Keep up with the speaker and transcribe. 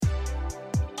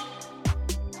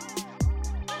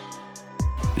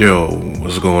Yo,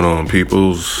 what's going on,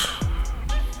 peoples?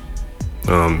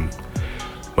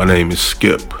 My name is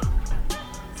Skip.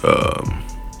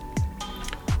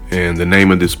 And the name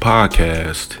of this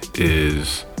podcast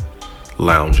is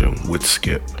Lounging with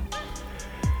Skip.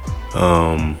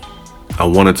 I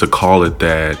wanted to call it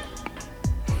that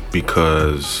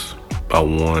because I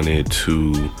wanted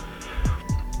to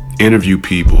interview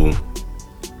people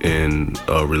in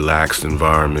a relaxed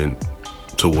environment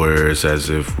to where it's as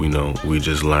if, we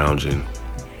just lounging.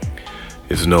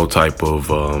 It's no type of,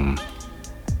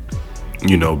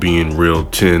 being real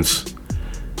tense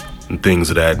and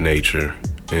things of that nature.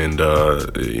 And,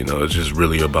 it's just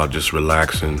really about just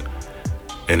relaxing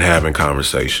and having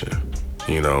conversation.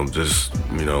 When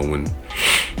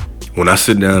I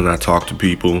sit down and I talk to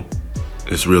people,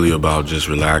 it's really about just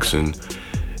relaxing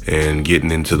and getting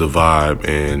into the vibe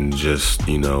and just,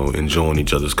 enjoying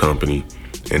each other's company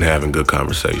and having good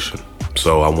conversation.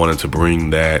 So I wanted to bring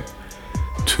that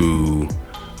to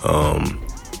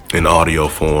an audio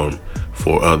form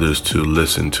for others to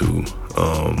listen to.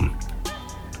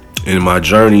 In my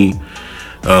journey,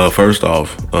 first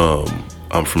off,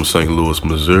 I'm from St. Louis,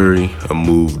 Missouri. I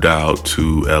moved out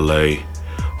to LA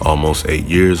almost 8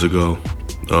 years ago.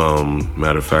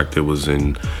 Matter of fact, it was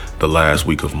in the last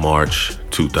week of March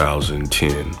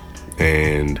 2010.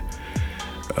 And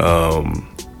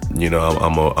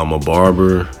I'm a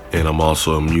barber, and I'm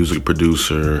also a music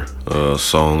producer,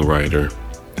 songwriter,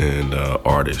 and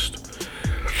artist.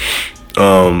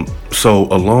 So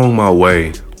along my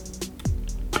way,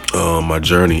 my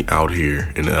journey out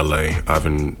here in LA, I've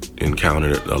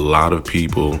encountered a lot of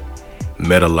people,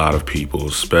 met a lot of people,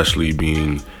 especially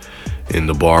being in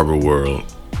the barber world.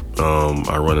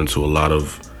 I run into a lot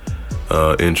of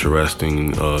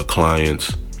interesting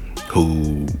clients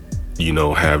who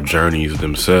have journeys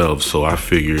themselves. So I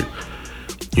figured,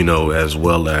 as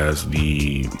well as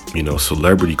the,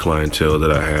 celebrity clientele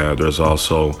that I have, there's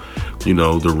also,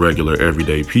 the regular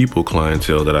everyday people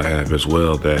clientele that I have as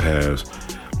well that has,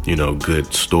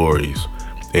 good stories,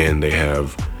 and they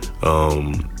have,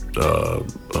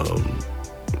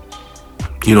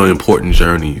 important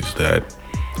journeys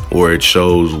where it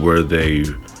shows where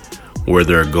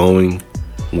they're going,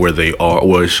 where they are,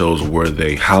 or it shows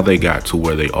how they got to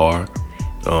where they are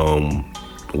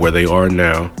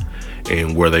now,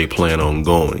 and where they plan on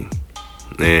going.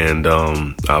 And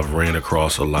I've ran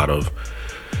across a lot of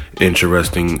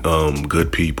interesting,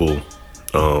 good people,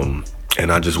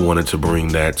 and I just wanted to bring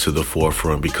that to the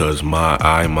forefront because my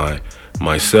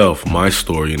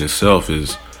story in itself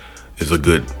is a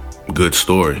good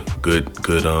story, good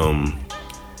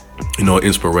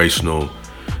inspirational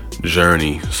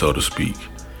journey, so to speak.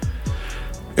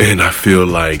 And I feel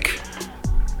like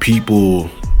people,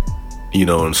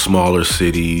 in smaller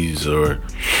cities or,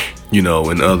 in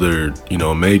other,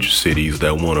 major cities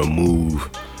that want to move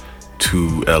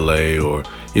to LA or,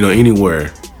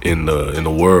 anywhere in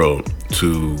the world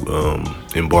to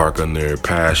embark on their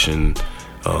passion.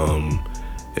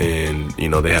 And,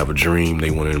 they have a dream,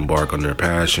 they want to embark on their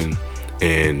passion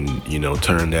and,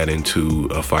 turn that into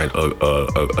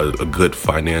a good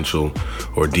financial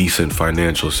or decent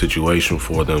financial situation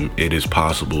for them. It is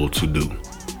possible to do.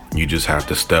 You just have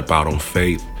to step out on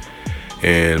faith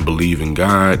and believe in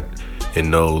God and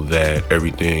know that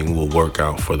everything will work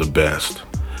out for the best.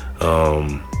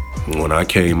 When I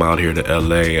came out here to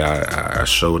LA, I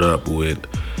showed up with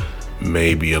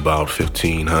maybe about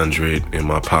 $1,500 in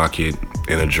my pocket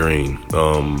and a dream.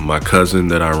 My cousin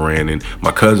that I ran in,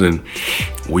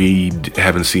 we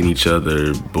haven't seen each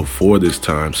other before this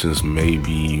time since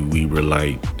maybe we were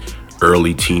like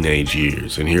early teenage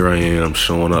years. And here I am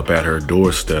showing up at her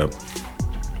doorstep,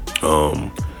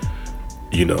 30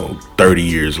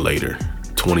 years later,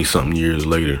 20 something years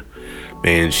later.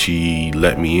 And she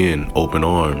let me in, open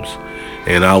arms.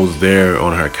 And I was there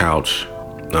on her couch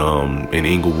in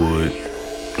Inglewood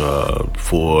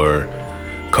for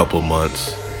a couple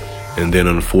months. And then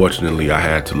unfortunately I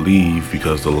had to leave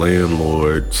because the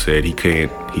landlord said he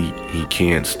can't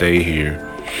stay here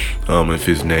if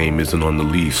his name isn't on the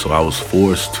lease. So I was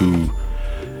forced to,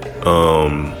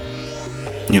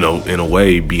 in a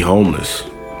way, be homeless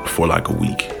for like a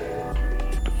week.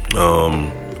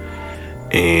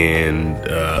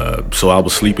 So I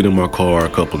was sleeping in my car a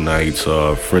couple nights.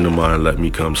 A friend of mine let me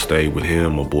come stay with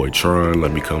him. My boy Tron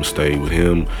let me come stay with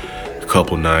him a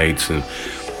couple nights. And,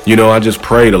 I just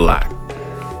prayed a lot.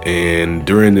 And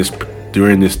during this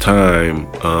time,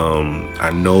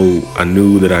 I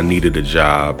knew that I needed a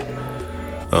job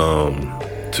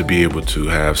to be able to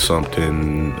have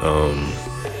something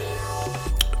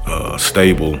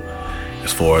stable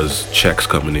as far as checks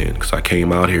coming in, because I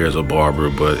came out here as a barber,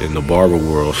 but in the barber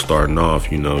world, starting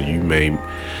off, you may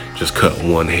just cut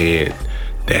one head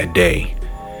that day,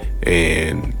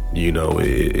 and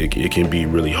it can be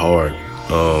really hard.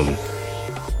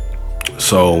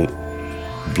 So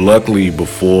luckily,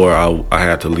 before I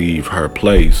had to leave her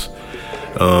place,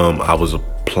 I was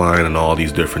applying in all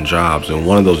these different jobs, and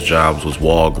one of those jobs was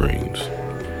Walgreens.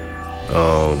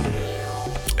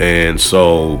 And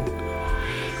so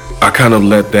I kind of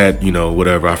let that,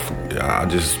 whatever, I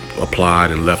just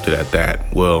applied and left it at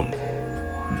that. Well,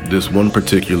 this one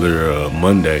particular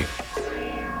Monday,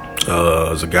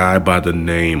 there's a guy by the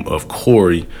name of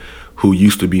Corey, who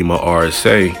used to be my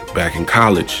RSA back in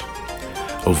college.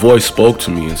 A voice spoke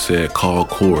to me and said, call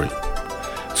Corey.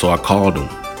 So I called him,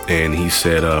 and he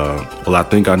said, well, I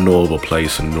think I know of a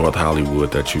place in North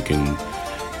Hollywood that you can,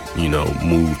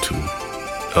 move to,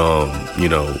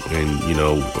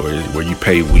 where you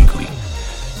pay weekly.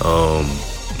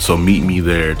 So meet me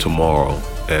there tomorrow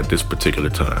at this particular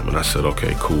time. And I said,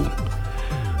 okay, cool.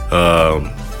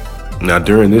 Now,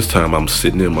 during this time, I'm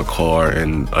sitting in my car,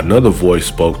 and another voice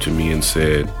spoke to me and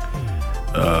said,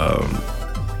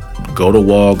 go to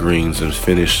Walgreens and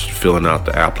finish filling out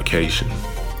the application.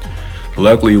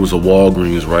 Luckily, it was a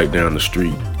Walgreens right down the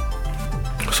street.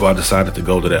 So I decided to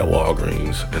go to that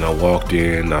Walgreens, and I walked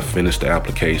in, I finished the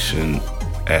application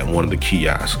at one of the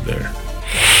kiosks there.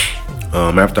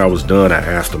 After I was done, I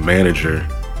asked the manager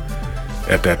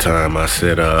at that time, I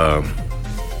said,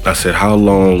 how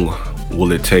long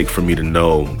will it take for me to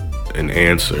know an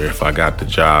answer if I got the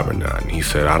job or not? And he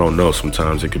said, I don't know.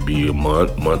 Sometimes it could be a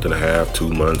month and a half, 2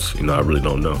 months. I really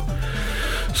don't know.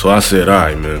 So I said, all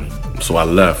right, man. So I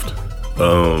left.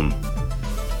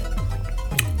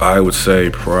 I would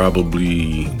say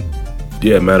probably,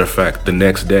 matter of fact, the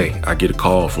next day I get a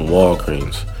call from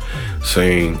Walgreens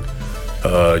saying,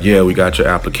 we got your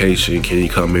application. Can you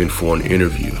come in for an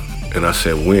interview? And I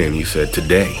said, when? He said,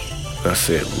 today. I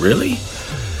said, really?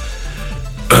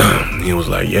 He was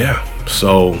like, yeah.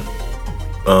 So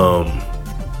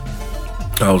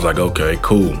I was like, okay,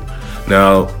 cool.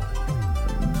 Now,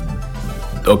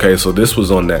 okay, so this was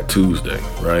on that Tuesday,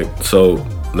 right? So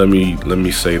let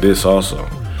me say this also.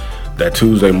 That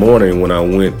Tuesday morning when I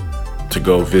went to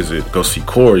go see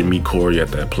Corey, meet Corey at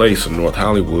that place in North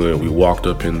Hollywood, we walked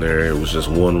up in there. It was just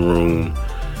one room.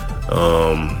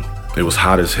 It was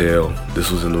hot as hell. This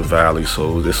was in the valley,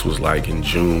 so this was like in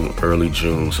June, early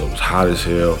June, so it was hot as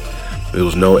hell. There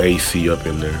was no AC up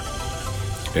in there.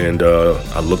 And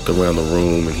I looked around the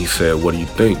room, and he said, what do you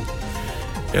think?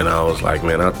 And I was like,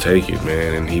 man, I'll take it,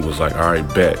 man. And he was like, all right,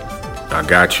 bet. I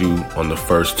got you on the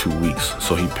first 2 weeks.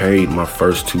 So he paid my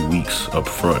first 2 weeks up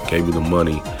front, gave me the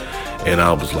money. And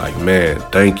I was like, man,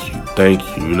 thank you. There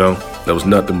was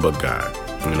nothing but God.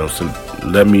 So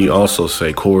let me also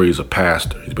say, Corey is a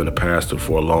pastor. He's been a pastor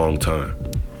for a long time.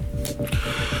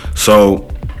 So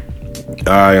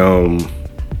I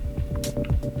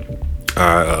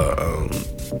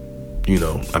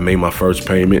made my first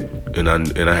payment, and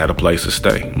I had a place to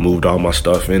stay. Moved all my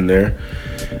stuff in there.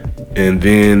 And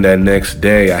then that next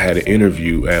day I had an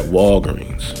interview at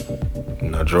Walgreens.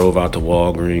 And I drove out to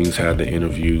Walgreens, had the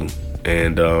interview.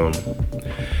 And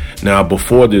now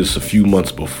before this, a few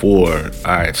months before,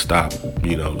 I had stopped,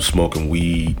 smoking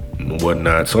weed and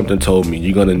whatnot. Something told me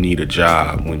you're gonna need a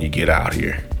job when you get out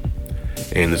here.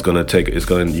 And you're gonna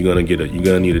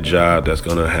need a job that's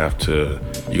you're gonna have to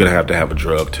have a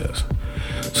drug test.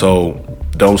 So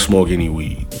don't smoke any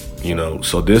weed,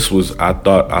 So this was,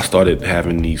 I started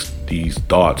having these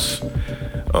thoughts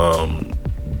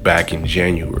back in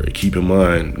January. Keep in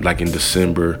mind, like in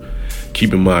December.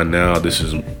 Keep in mind now, this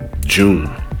is June.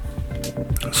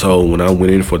 So when I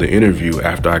went in for the interview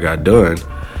after I got done,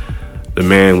 the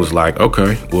man was like,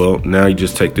 okay, well, now you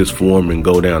just take this form and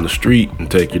go down the street and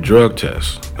take your drug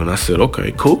test. And I said,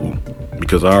 okay, cool.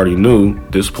 Because I already knew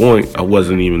at this point, I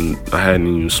hadn't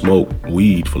even smoked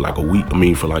weed for like a week.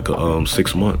 For like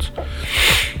 6 months.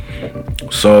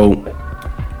 So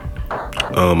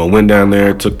I went down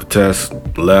there, took the test,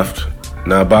 left.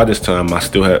 Now, by this time, I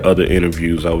still had other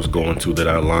interviews I was going to that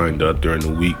I lined up during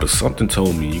the week. But something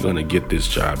told me, you're going to get this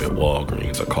job at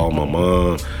Walgreens. I called my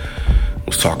mom.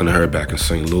 Was talking to her back in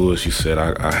St. Louis. She said,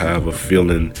 I have a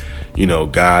feeling,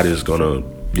 God is gonna,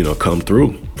 come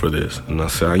through for this. And I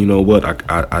said, you know what?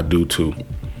 I do too.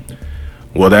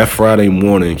 Well, that Friday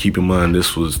morning, keep in mind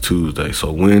this was Tuesday,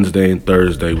 so Wednesday and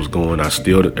Thursday was going.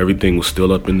 Everything was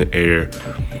still up in the air.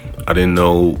 I didn't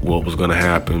know what was gonna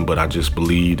happen, but I just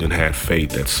believed and had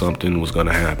faith that something was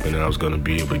gonna happen and I was gonna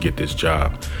be able to get this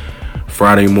job.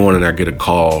 Friday morning, I get a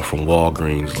call from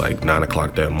Walgreens like 9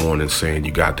 o'clock that morning saying,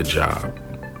 you got the job.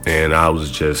 and I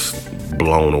was just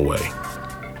blown away.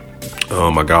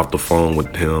 I got off the phone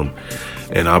with him,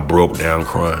 and I broke down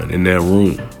crying in that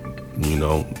room. You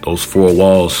know, those four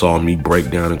walls saw me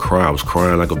break down and cry. I was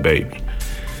crying like a baby.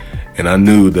 And I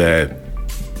knew that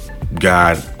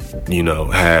God, you know,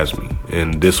 has me.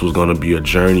 And this was going to be a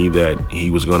journey that he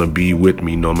was going to be with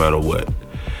me no matter what.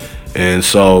 And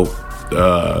so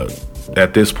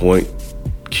at this point,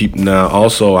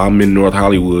 also I'm in North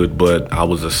Hollywood, but I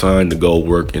was assigned to go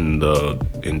work in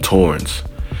Torrance.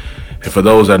 And for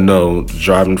those that know,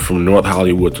 driving from North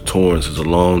Hollywood to Torrance is a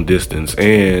long distance,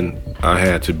 and I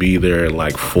had to be there at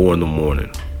like 4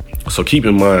 a.m. So keep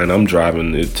in mind, I'm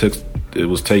driving. It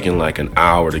was taking like an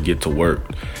hour to get to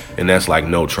work, and that's like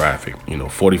no traffic. You know,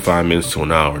 45 minutes to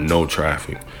an hour, no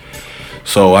traffic.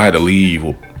 So I had to leave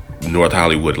North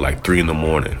Hollywood at like 3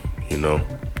 a.m. You know,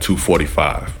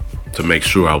 2:45 to make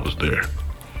sure I was there.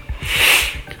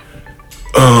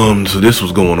 So this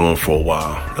was going on for a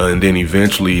while, and then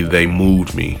eventually they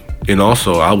moved me, and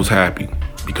also I was happy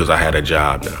because I had a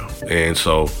job now, and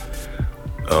so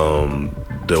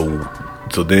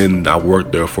then I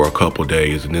worked there for a couple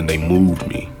days, and then they moved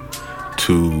me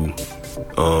to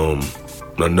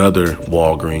another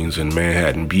Walgreens in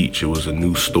Manhattan Beach. It was a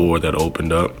new store that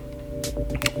opened up.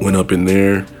 Went up in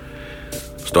there,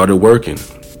 started working.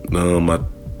 My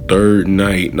third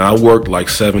night. Now I worked like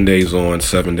 7 days on,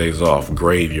 7 days off,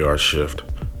 graveyard shift.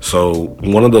 So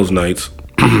one of those nights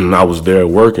I was there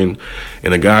working,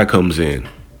 and a guy comes in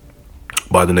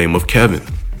by the name of Kevin.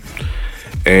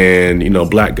 And, you know,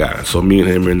 black guy. So me and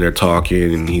him are in there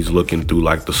talking, and he's looking through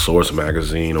like the Source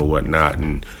magazine or whatnot,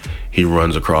 and he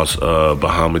runs across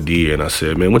Bahamadia, and I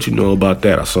said, man, what you know about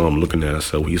that? I saw him looking at it.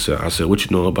 I said, what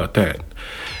you know about that?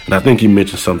 And I think he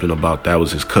mentioned something about that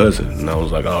was his cousin. And I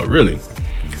was like, oh, really?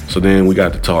 So then we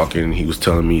got to talking. He was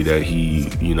telling me that he,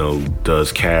 you know,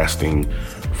 does casting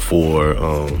for,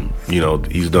 you know,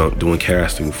 he's doing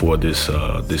casting for this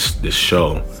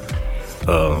show.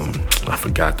 I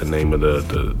forgot the name of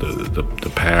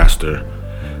the pastor.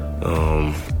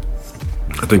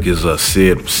 I think it's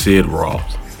Sid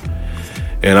Roth.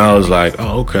 And I was like,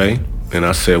 oh, okay. And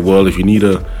I said, well, if you need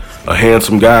a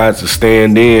handsome guy to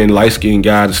stand in, light-skinned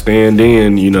guy to stand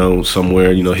in, you know,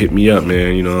 somewhere, you know, hit me up,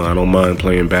 man. You know, I don't mind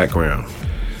playing background.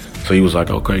 So he was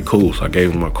like, okay, cool. So I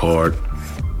gave him my card.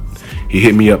 He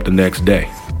hit me up the next day.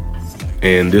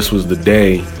 And this was the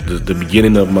day, the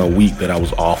beginning of my week that I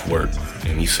was off work.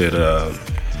 And he said,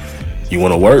 you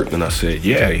want to work? And I said,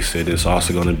 yeah. He said, it's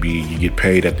also going to be, you get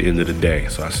paid at the end of the day.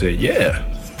 So I said, yeah,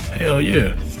 hell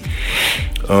yeah.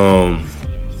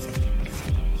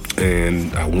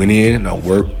 And I went in, I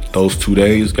worked those 2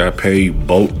 days, got paid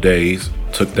both days,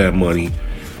 took that money,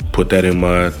 put that in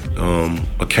my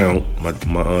account,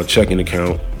 my checking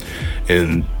account,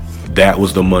 and that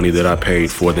was the money that I paid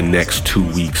for the next 2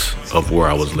 weeks of where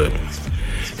I was living.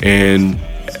 And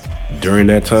during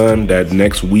that time, that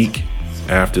next week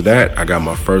after that, I got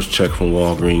my first check from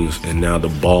Walgreens, and now the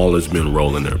ball has been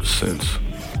rolling ever since.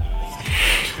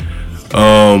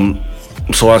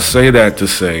 So I say that to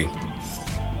say,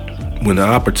 when the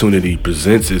opportunity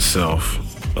presents itself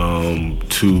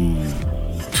to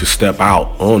step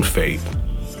out on faith,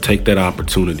 take that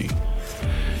opportunity.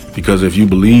 Because if you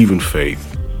believe in faith,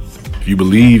 if you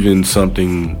believe in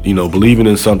something, you know, believing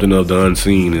in something of the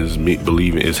unseen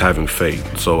is having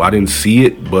faith. So I didn't see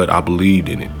it, but I believed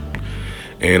in it.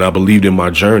 And I believed in my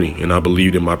journey, and I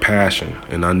believed in my passion,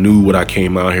 and I knew what I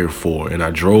came out here for, and I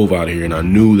drove out here, and I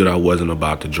knew that I wasn't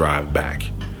about to drive back.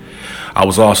 I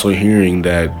was also hearing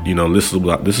that, you know, this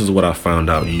is what I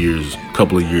found out a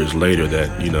couple of years later,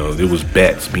 that, you know, there was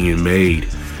bets being made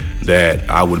that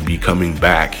I would be coming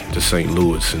back to St.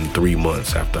 Louis in 3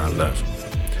 months after I left.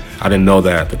 I didn't know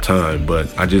that at the time,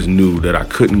 but I just knew that I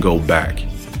couldn't go back,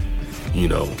 you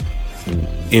know,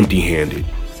 empty-handed.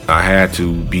 I had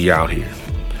to be out here.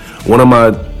 One of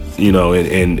my, you know,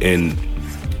 and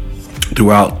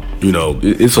throughout, you know,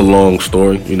 it's a long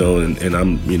story, you know, and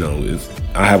I'm, you know,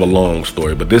 I have a long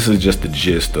story, but this is just the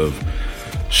gist of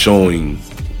showing,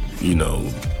 you know,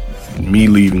 me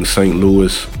leaving St.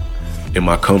 Louis in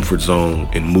my comfort zone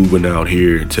and moving out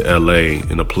here to LA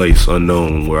in a place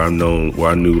unknown where I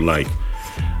knew, like,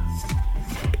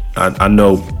 I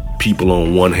know people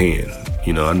on one hand.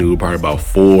 You know, I knew probably about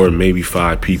 4, maybe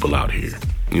 5 people out here.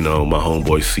 You know, my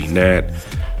homeboy C-Nat,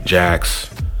 Jax,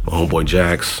 my homeboy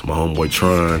Jax, my homeboy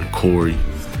Tron, Corey,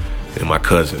 and my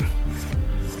cousin.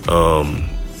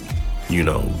 You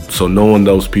know, so knowing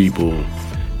those people,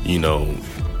 you know,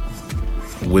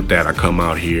 with that, I come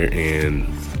out here and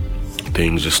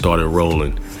things just started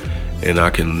rolling. And I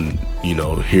can, you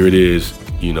know, here it is,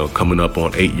 you know, coming up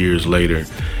on 8 years later,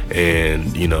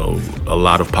 And, you know, a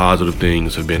lot of positive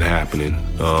things have been happening.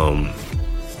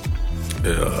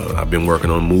 I've been working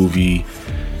on movie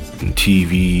and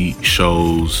TV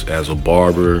shows as a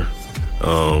barber.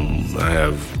 I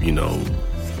have, you know,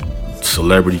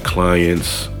 celebrity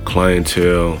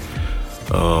clientele.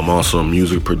 I'm also a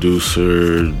music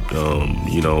producer.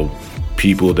 You know,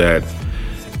 people that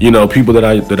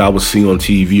I would see on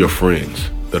TV are friends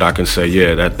that I can say,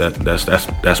 yeah,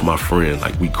 that's my friend.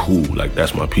 Like, we cool. Like,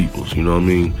 that's my peoples. You know what I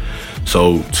mean?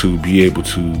 So to be able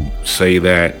to say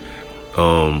that,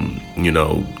 you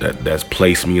know, that's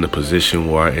placed me in a position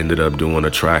where I ended up doing a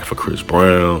track for Chris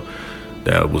Brown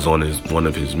that was on one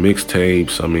of his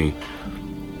mixtapes. I mean,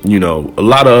 you know, a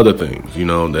lot of other things. You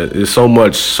know, that there's so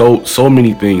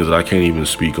many things that I can't even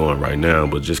speak on right now.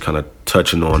 But just kind of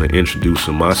touching on and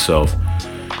introducing myself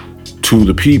to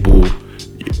the people,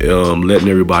 letting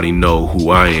everybody know who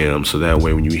I am, so that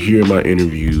way when you hear my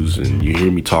interviews and you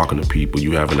hear me talking to people,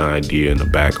 you have an idea and a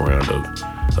background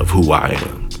of who I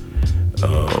am.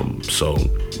 So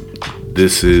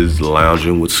this is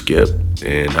Lounging with Skip,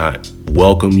 and I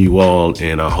welcome you all,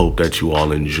 and I hope that you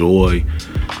all enjoy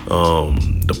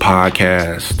the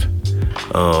podcast.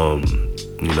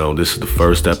 You know, this is the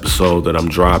first episode that I'm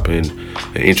dropping,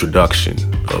 an introduction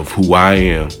of who I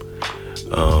am.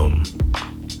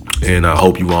 And I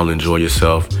hope you all enjoy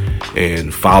yourself,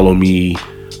 and follow me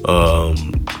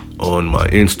on my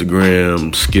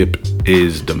Instagram. Skip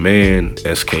is the man,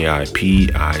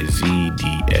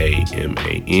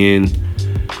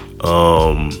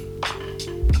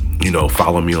 SKIPIZDAMAN. You know,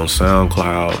 follow me on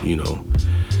SoundCloud. You know,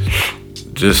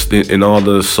 just in all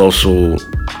the social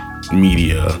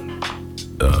media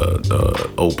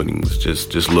openings.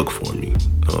 Just look for me,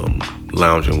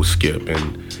 Lounging with Skip,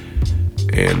 and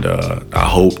I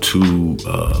hope to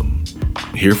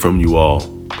hear from you all,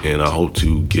 and I hope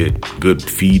to get good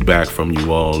feedback from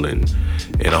you all, and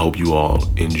I hope you all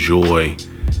enjoy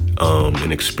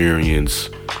and experience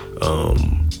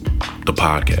the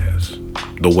podcast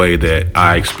the way that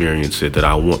I experience it, that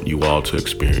I want you all to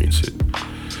experience it.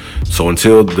 So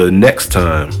until the next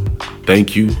time,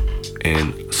 thank you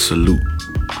and salute.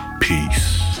 Peace.